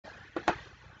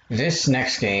This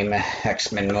next game,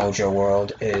 X-Men Mojo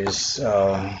World, is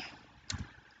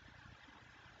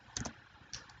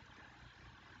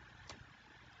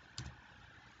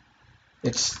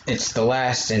it's the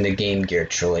last in the Game Gear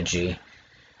trilogy,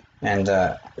 and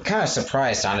I'm kind of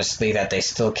surprised, honestly, that they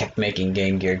still kept making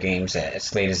Game Gear games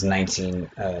as late as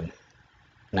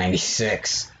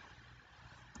 1996.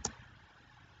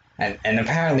 And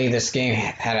apparently this game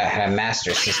had a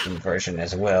Master System version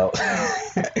as well.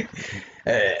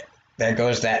 There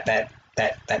goes that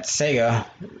Sega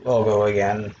logo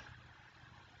again.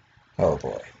 Oh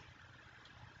boy.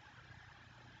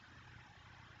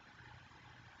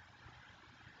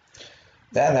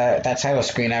 That title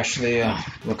screen actually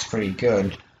looks pretty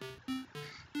good.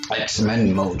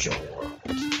 X-Men Mojo World.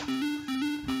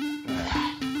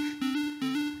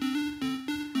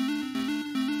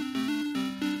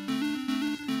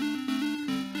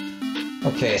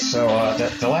 Okay, so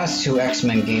the last two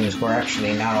X-Men games were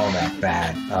actually not all that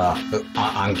bad,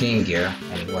 on Game Gear,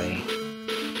 anyway.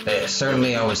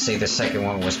 Certainly I would say the second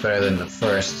one was better than the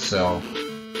first, so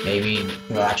maybe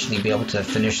we'll actually be able to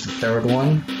finish the third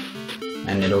one,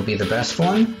 and it'll be the best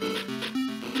one?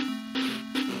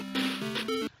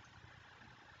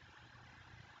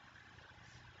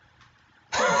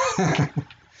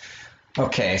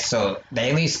 Okay, so they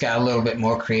at least got a little bit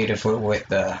more creative with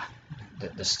the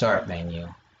start menu.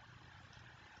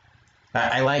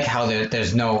 I like how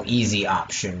there's no easy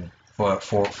option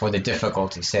for the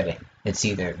difficulty setting. It's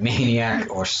either maniac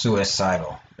or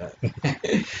suicidal.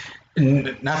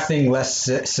 Nothing less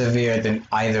severe than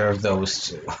either of those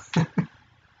two.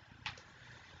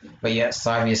 But yes,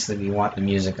 obviously we want the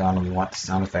music on, we want the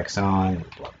sound effects on,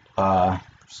 blah blah.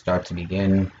 Start to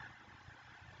begin.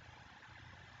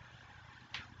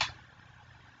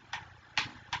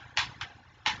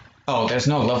 Oh, there's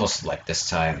no level select this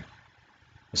time.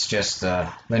 It's just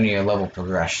linear level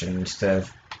progression instead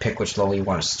of pick which level you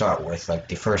want to start with, like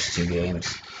the first two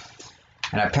games.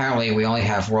 And apparently we only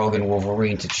have Rogue and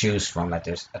Wolverine to choose from at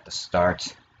the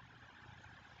start.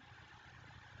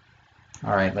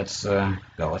 Alright, let's go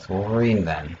with Wolverine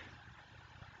then.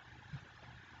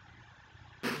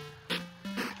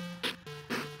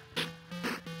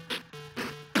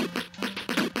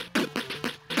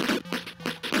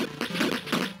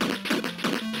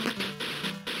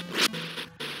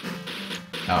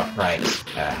 Oh, right.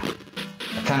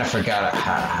 I kind of forgot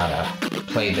how to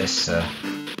play this,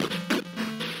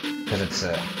 because it's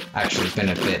actually been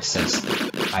a bit since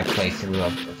I played through the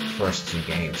first two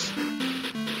games.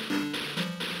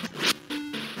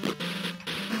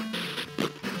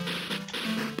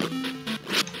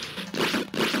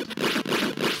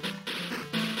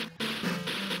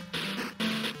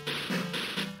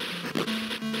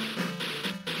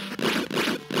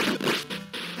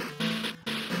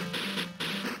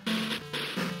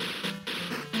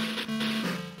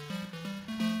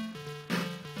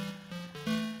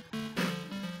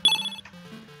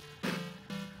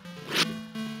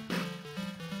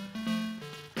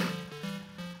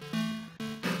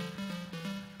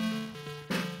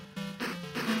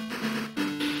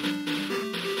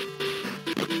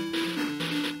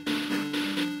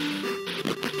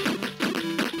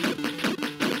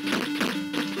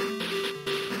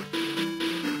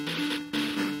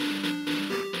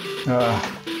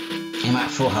 I'm at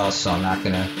full health, so I'm not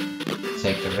gonna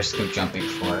take the risk of jumping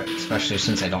for it, especially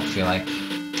since I don't feel like...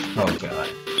 Oh god.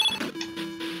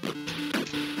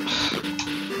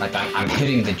 Like, I'm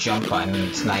hitting the jump button and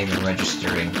it's not even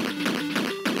registering.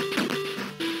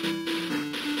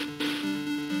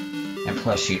 And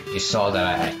plus, you saw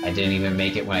that I didn't even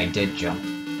make it when I did jump.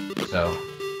 So...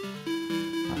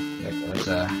 Oh, there goes,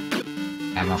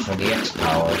 ammo for the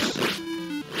X-Powers.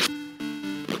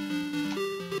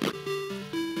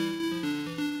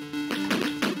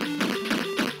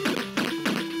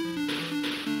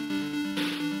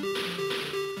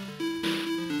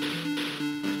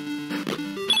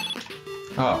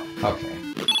 Oh, okay.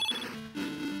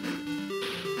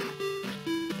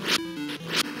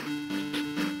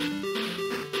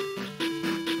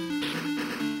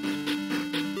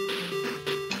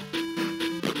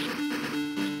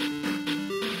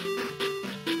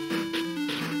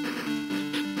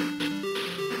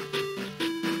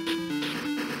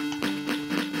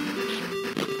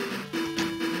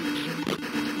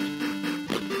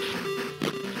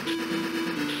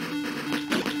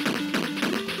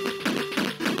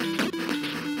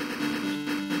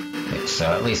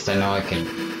 So at least I know I can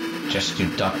just do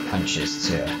duck punches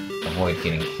to avoid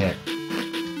getting hit,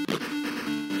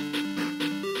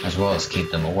 as well as keep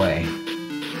them away.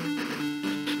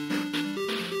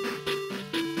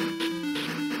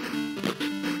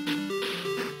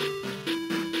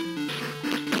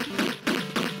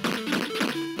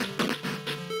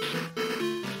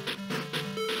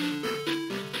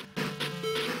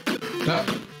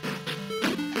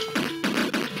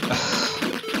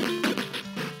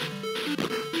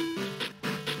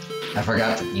 I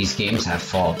forgot that these games have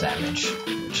fall damage,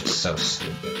 which is so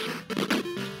stupid.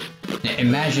 Now,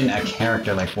 imagine a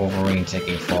character like Wolverine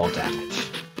taking fall damage.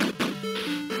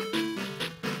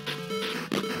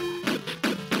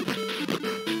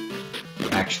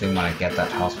 I actually want to get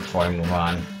that health before I move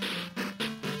on.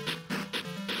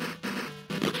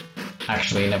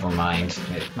 Actually, never mind.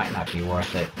 It might not be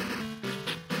worth it.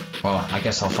 Well, I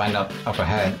guess I'll find out up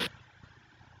ahead.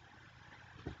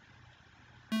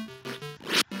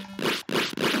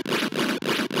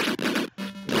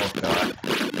 Oh god.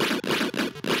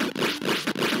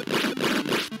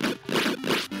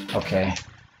 Okay.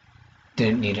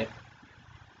 Didn't need it.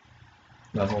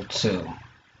 Level 2.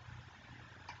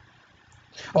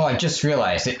 Oh, I just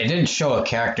realized it didn't show a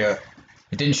character.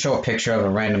 It didn't show a picture of a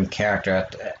random character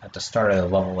at the start of the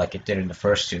level like it did in the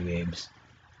first 2 games.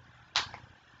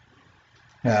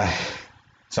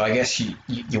 So I guess you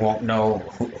won't know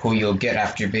who you'll get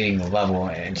after beating the level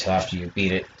until after you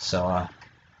beat it. So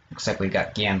looks like we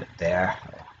got Gambit there.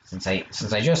 Since I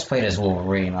just played as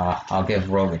Wolverine, I'll give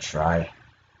Rogue a try.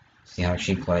 See how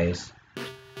she plays.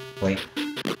 Wait.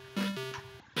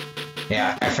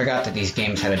 Yeah, I forgot that these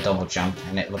games had a double jump,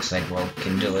 and it looks like Rogue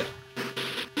can do it.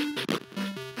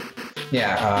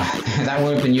 Yeah, that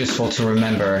would have been useful to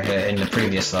remember in the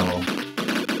previous level.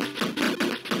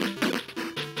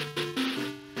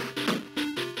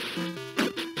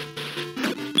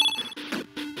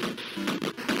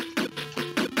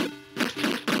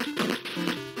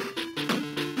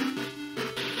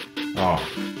 Oh.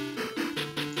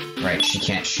 Right, she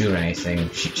can't shoot anything.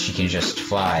 She can just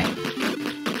fly.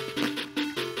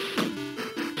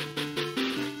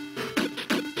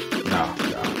 Oh,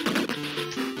 God.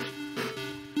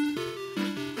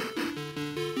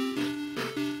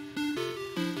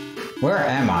 Where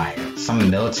am I? Some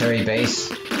military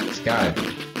base? It's gotta be.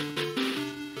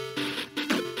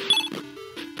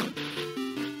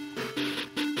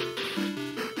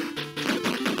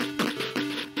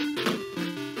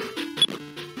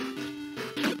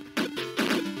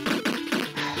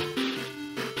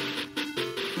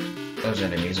 Those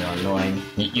enemies are annoying.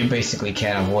 You basically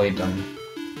can't avoid them.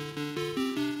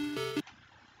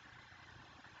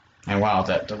 And wow,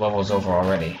 the level's over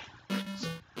already.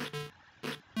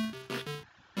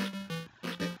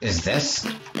 Is this?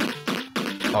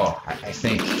 Oh, I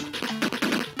think...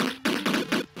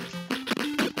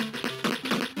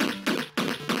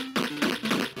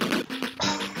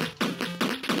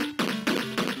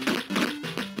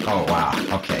 Oh wow,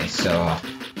 okay, so...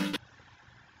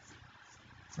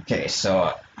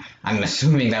 I'm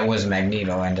assuming that was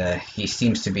Magneto, and he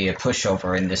seems to be a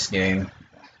pushover in this game,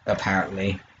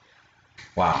 apparently.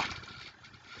 Wow.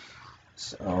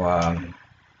 So,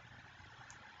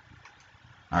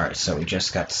 alright, so we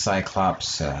just got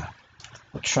Cyclops.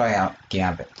 We'll try out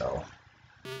Gambit, though.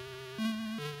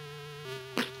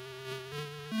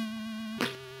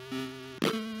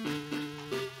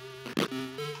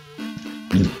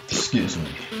 Excuse me.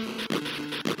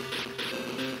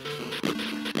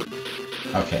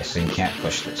 Okay, so you can't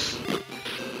push this.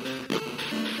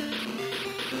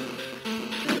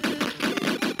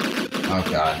 Oh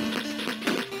god.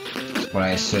 That's what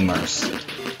I assume are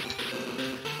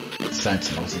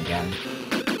Sentinels again.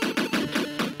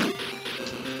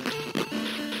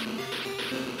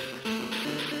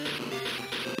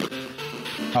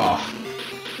 Oh.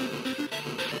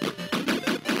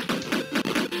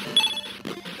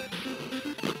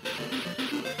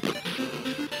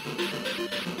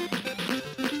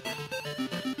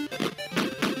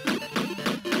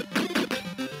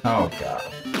 Oh god.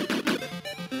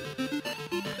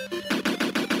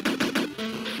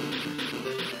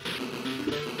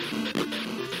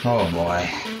 Oh boy.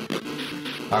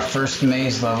 Our first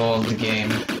maze level of the game.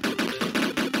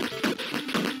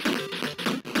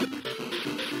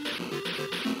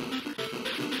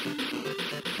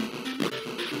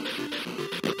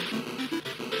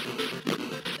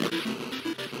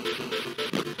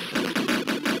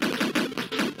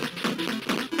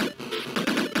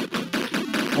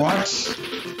 What?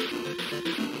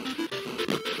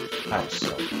 That was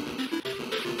so...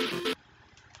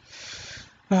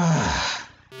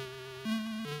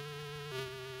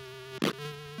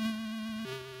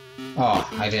 Oh,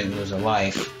 I didn't lose a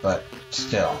life, but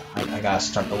still, I gotta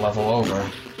start the level over.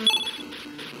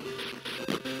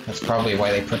 That's probably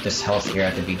why they put this health here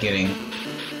at the beginning.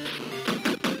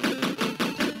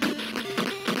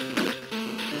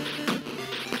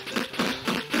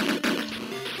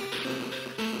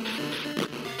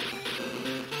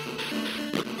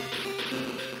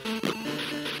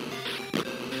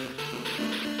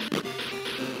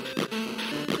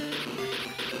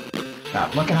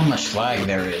 God, look at how much lag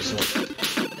there is.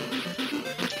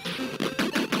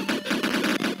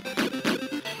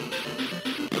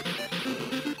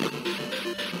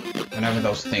 whenever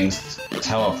those things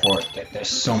teleport, there's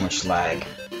so much lag.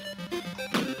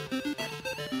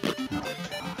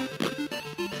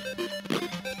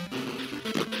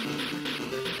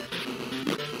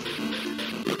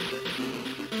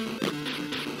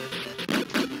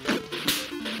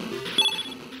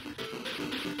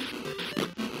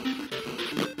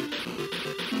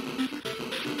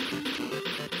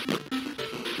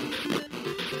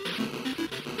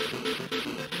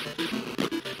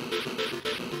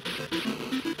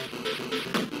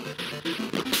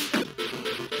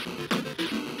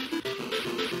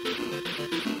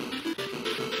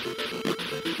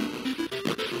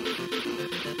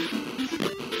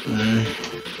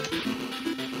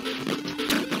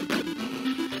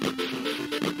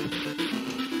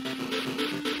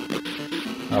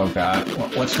 Oh god,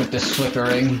 what's with this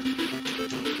flickering?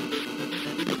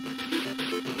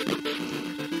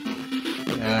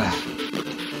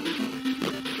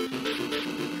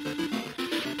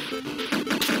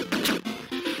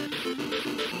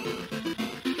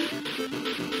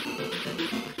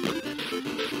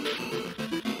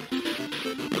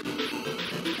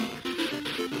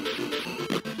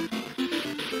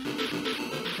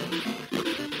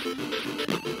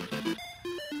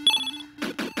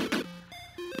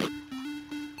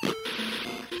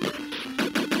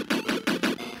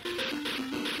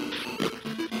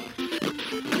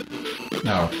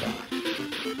 No.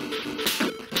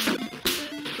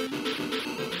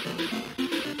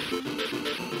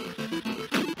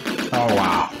 Oh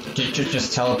wow.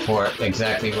 Just teleport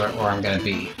exactly where I'm gonna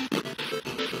be.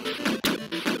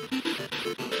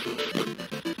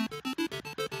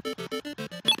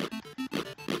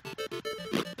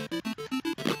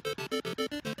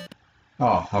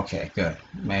 Oh, okay, good.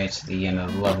 Made it to the end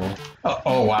of the level.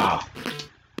 Oh wow.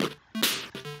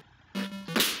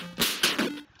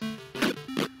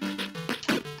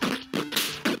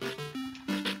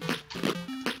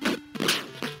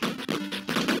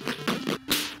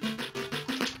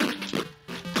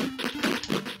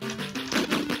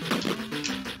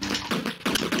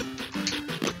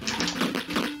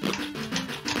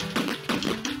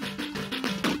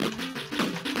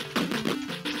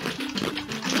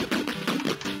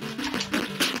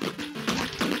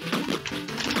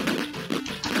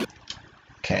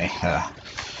 Okay,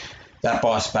 that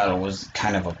boss battle was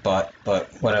kind of a butt, but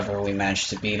whatever, we managed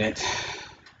to beat it.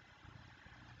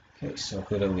 Okay, so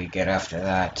who do we get after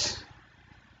that?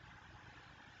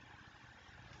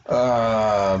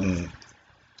 I'm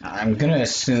gonna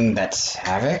assume that's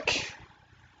Havoc,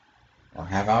 or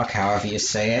Havok, however you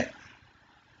say it.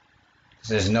 'Cause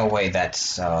there's no way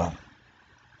that's,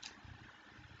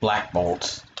 Black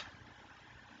Bolt.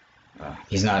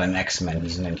 He's not an X-Men,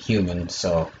 he's an Inhuman,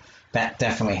 so that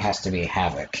definitely has to be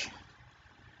Havoc.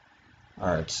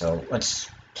 Alright, so let's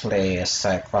play a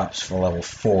Cyclops for level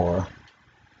 4.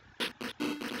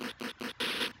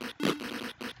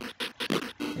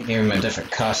 They gave him a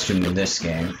different costume in this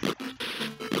game.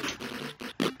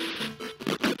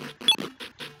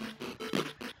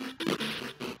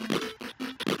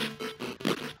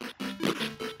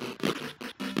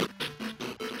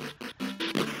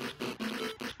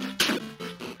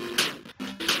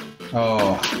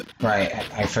 Oh, right,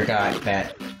 I forgot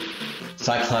that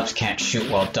Cyclops can't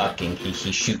shoot while ducking.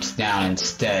 He shoots down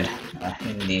instead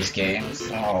in these games.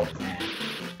 Oh, man.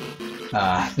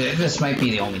 This might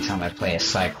be the only time I play as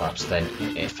Cyclops, then,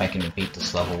 if I can beat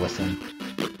this level with him.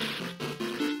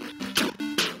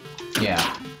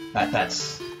 Yeah,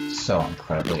 that's so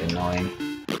incredibly annoying.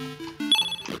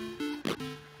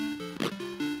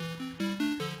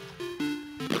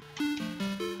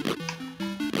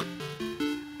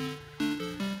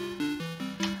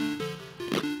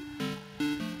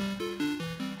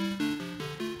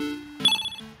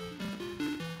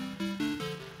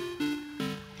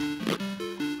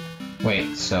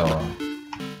 Wait, so...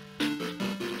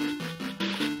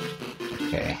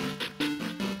 okay.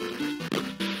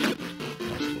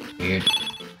 That's a bit weird.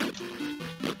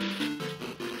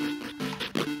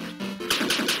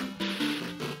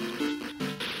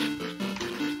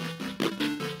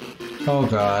 Oh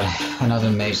god,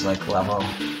 another maze-like level.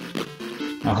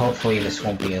 Now hopefully this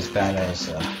won't be as bad as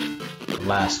the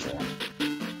last one.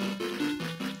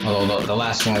 Although the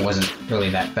last one wasn't really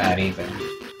that bad either.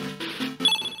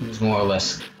 It was more or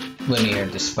less linear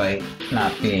despite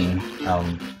not being,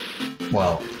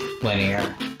 well,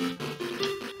 linear.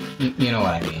 You know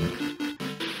what I mean.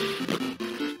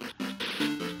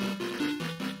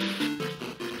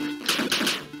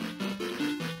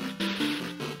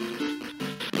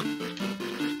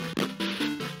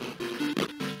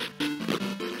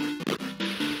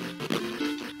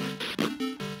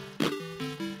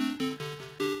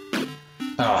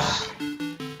 Ugh.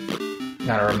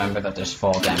 Gotta remember that there's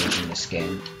fall damage in this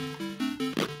game.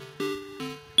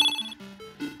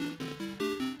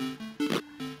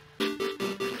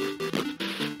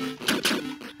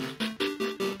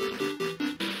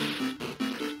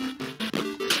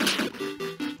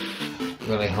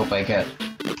 Really hope I get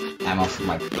ammo for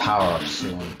my power-up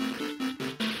soon.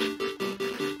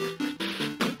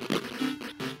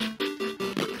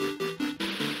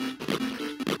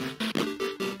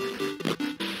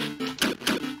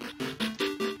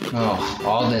 Oh,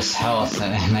 all this health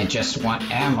and I just want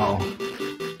ammo.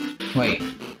 Wait.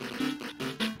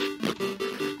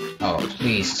 Oh,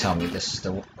 please tell me this is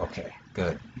the... Okay,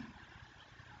 good.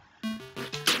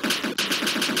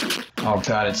 Oh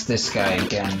god, it's this guy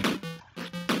again.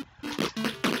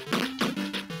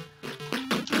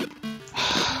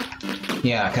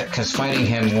 Yeah, because fighting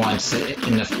him once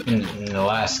in the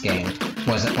last game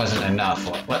wasn't enough.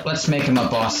 Let's make him a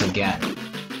boss again.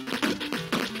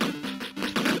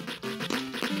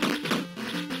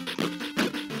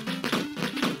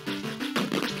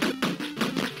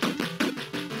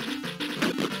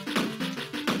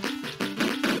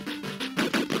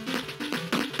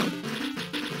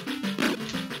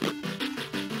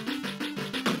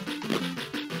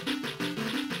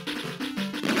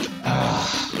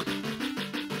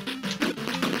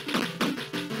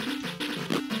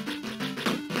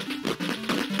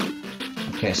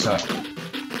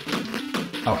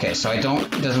 Okay, so it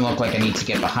doesn't look like I need to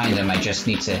get behind him, I just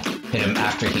need to hit him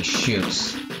after he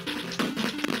shoots.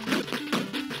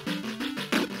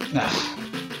 Ugh.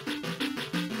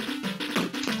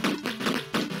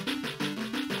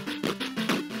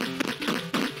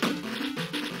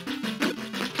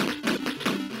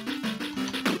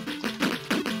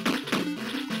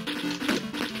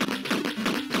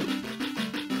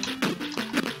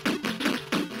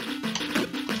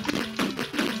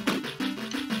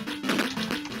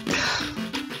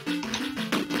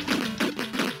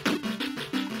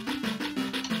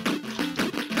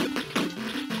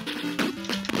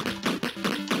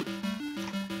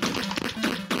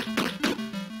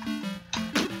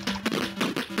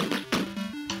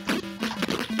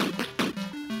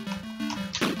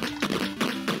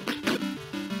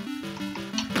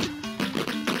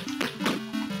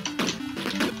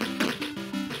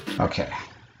 Okay.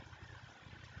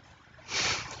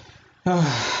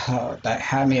 Oh, that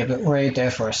had me a bit worried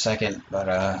there for a second, but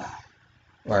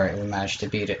alright, we managed to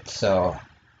beat it, so...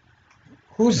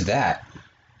 Who's that?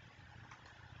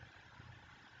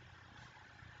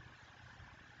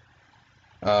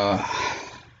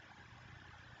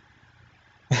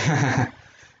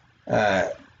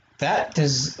 That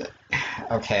does...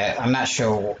 Okay, I'm not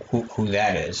sure who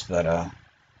that is, but, I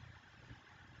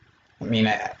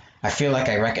mean, I feel like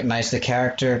I recognize the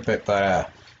character, but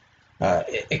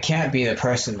it can't be the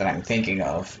person that I'm thinking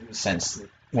of, since,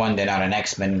 one, they're not an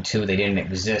X-Men, and two, they didn't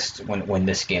exist when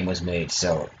this game was made,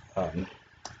 so,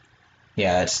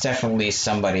 yeah, it's definitely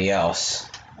somebody else.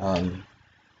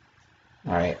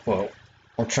 Alright, well,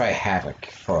 we'll try Havoc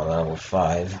for level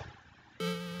 5.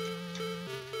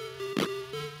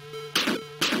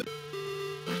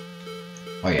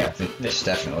 Oh yeah, this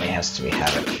definitely has to be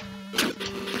Havoc.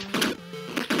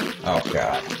 Oh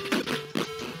god.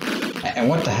 And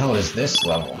what the hell is this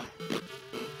level?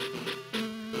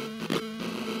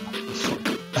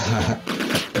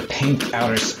 The pink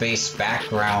outer space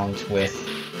background with...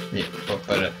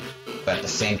 But at the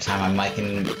same time I'm like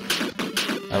in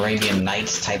Arabian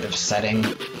Nights type of setting.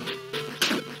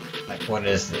 Like, what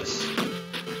is this?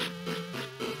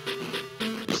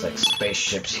 There's like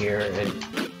spaceships here and...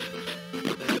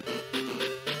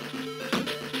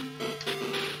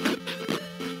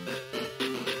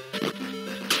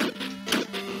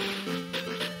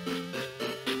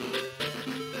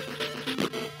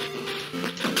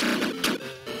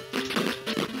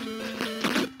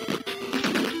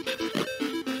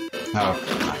 Oh,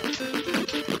 God.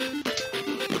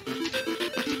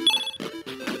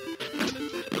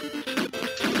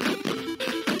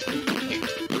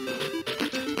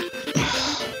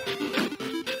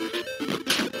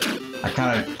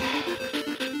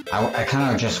 I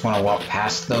kind of just want to walk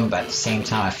past them, but at the same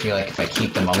time I feel like if I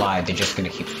keep them alive, they're just going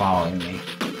to keep following me.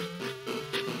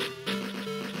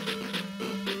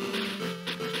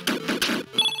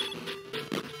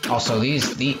 Also,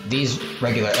 these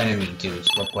regular enemy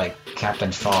dudes look like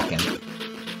Captain Falcon.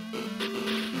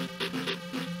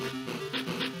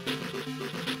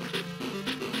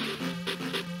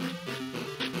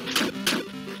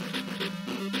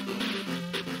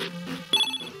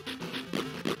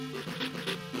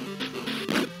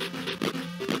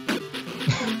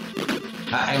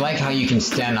 I like how you can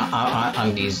stand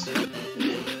on these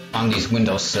on these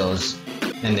windowsills,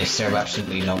 and they serve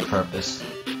absolutely no purpose.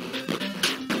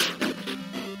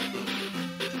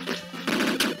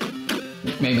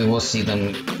 Maybe we'll see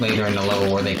them later in the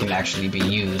level where they can actually be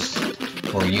used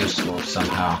or useful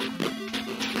somehow.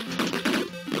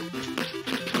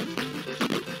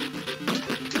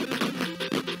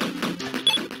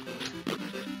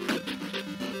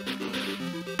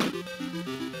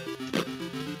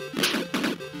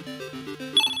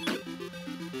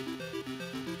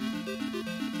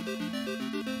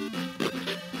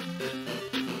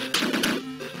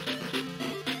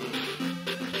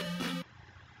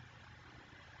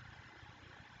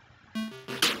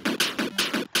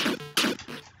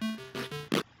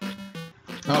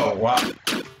 Oh, wow.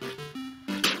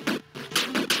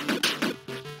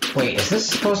 Wait, is this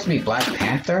supposed to be Black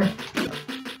Panther?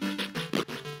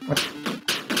 What?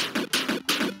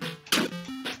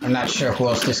 I'm not sure who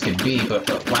else this could be, but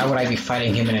why would I be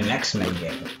fighting him in an X-Men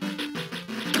game?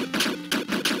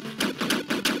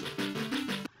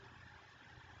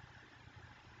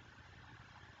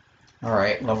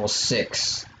 Alright, level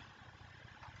 6.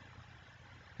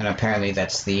 And apparently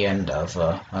that's the end of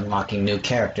unlocking new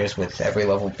characters with every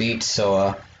level beat,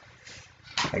 so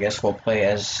I guess we'll play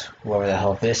as whoever the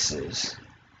hell this is.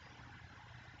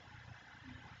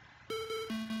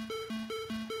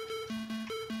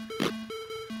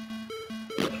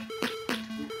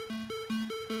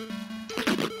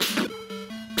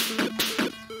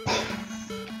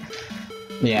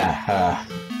 Yeah,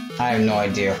 I have no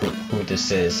idea who this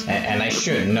is, and I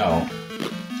should know.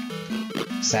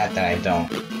 Sad that I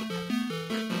don't.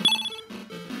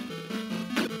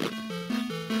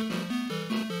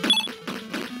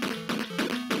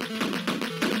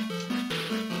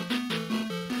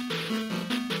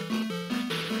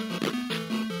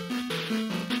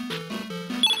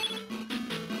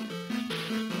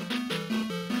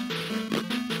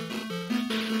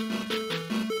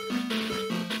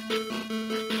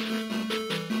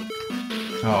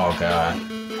 Oh god,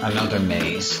 another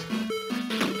maze.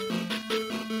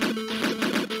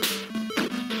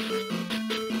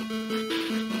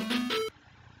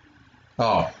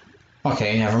 Oh,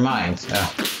 okay, never mind.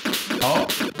 Oh,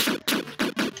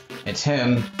 it's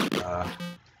him.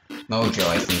 Mojo,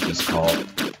 I think he's called.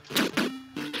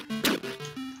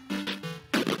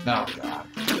 Oh god.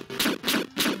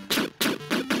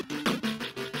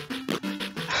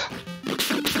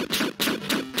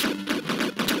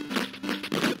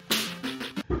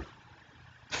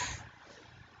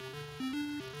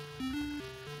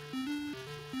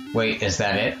 Wait, is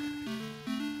that it?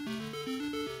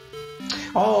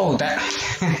 Oh,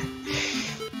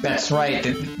 that's right.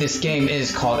 This game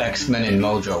is called X-Men in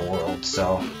Mojo World,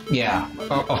 so yeah,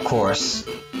 of course.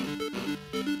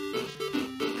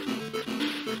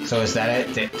 So is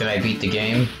that it? Did I beat the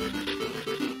game?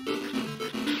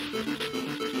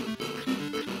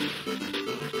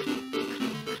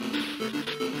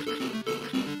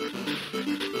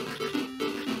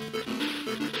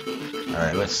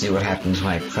 Alright, let's see what happens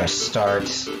when I press start.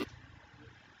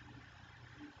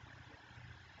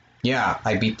 Yeah,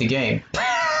 I beat the game.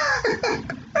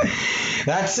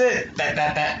 That's it.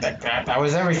 That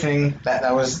was everything.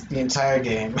 That was the entire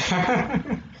game.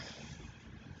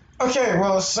 Okay,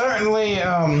 well, certainly,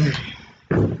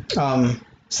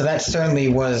 so that certainly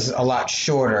was a lot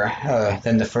shorter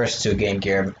than the first two Game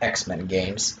Gear X-Men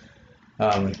games.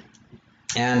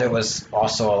 And it was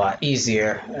also a lot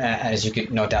easier, as you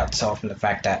could no doubt tell from the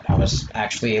fact that I was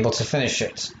actually able to finish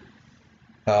it.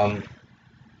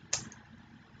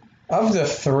 Of the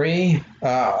three,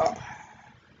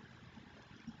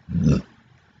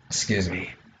 excuse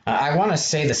me, I want to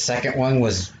say the second one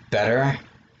was better,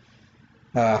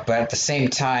 but at the same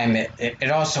time, it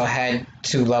also had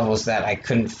two levels that I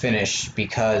couldn't finish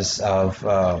because of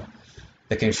the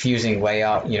confusing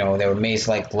layout. You know, there were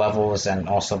maze-like levels, and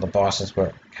also the bosses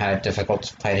were kind of difficult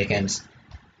to fight against.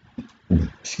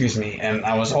 Excuse me, and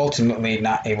I was ultimately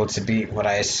not able to beat what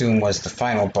I assume was the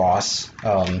final boss.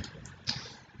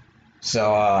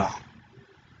 So,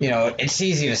 you know, it's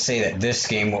easy to say that this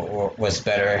game was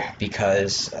better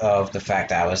because of the fact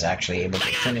that I was actually able to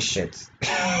finish it.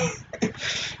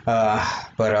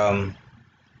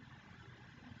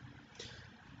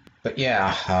 But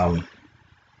yeah,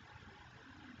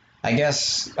 I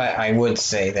guess I would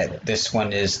say that this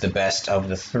one is the best of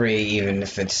the three, even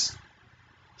if it's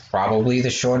probably the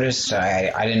shortest.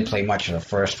 I didn't play much of the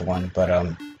first one,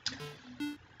 but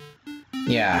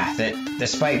yeah, that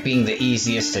despite being the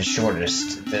easiest and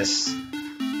shortest,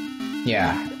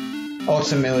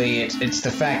 ultimately it's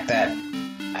the fact that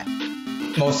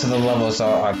most of the levels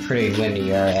are pretty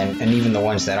linear, and even the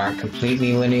ones that aren't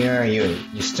completely linear,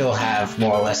 you still have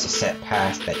more or less a set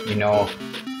path that you know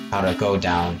how to go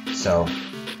down. So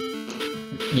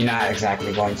you're not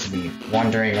exactly going to be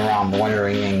wandering around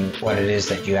wondering what it is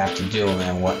that you have to do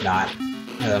and whatnot.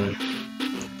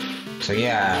 So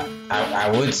yeah,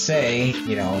 I would say,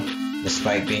 you know,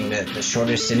 despite being the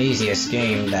shortest and easiest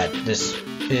game, that this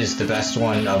is the best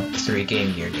one of the 3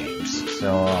 Game Gear games.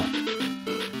 So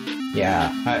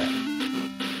yeah,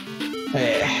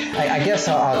 I guess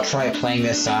I'll try playing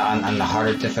this on the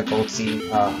harder difficulty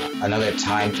another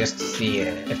time just to see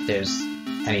if there's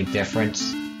any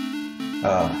difference.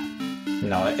 You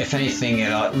know, if anything,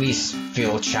 it'll at least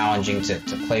feel challenging to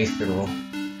play through.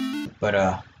 But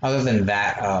other than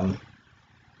that,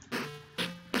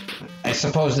 I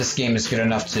suppose this game is good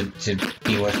enough to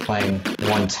be worth playing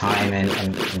one time,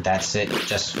 and that's it,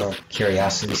 just for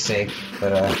curiosity's sake.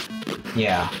 But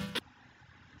yeah,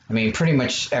 I mean, pretty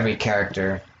much every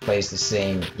character plays the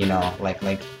same, you know, like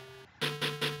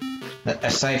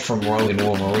aside from Rogue and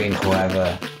Wolverine, who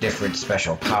have different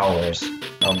special powers,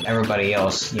 everybody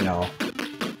else, you know,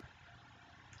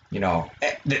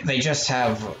 they just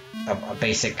have a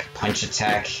basic punch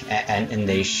attack, and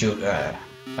they shoot a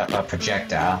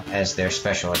projectile as their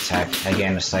special attack,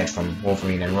 again, aside from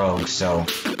Wolverine and Rogue. So,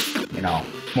 you know,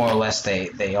 more or less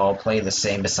they all play the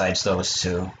same besides those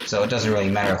two. So it doesn't really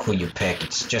matter who you pick.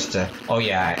 It's just oh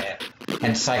yeah,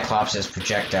 and Cyclops'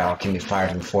 projectile can be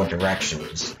fired in 4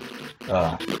 directions.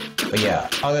 But yeah,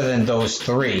 other than those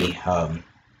 3,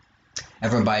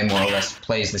 everybody more or less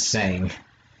plays the same.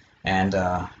 And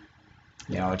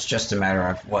you know, it's just a matter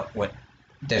of what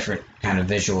different kind of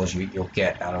visuals you'll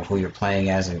get out of who you're playing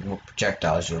as and what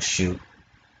projectiles you'll shoot.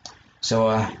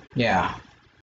 So yeah,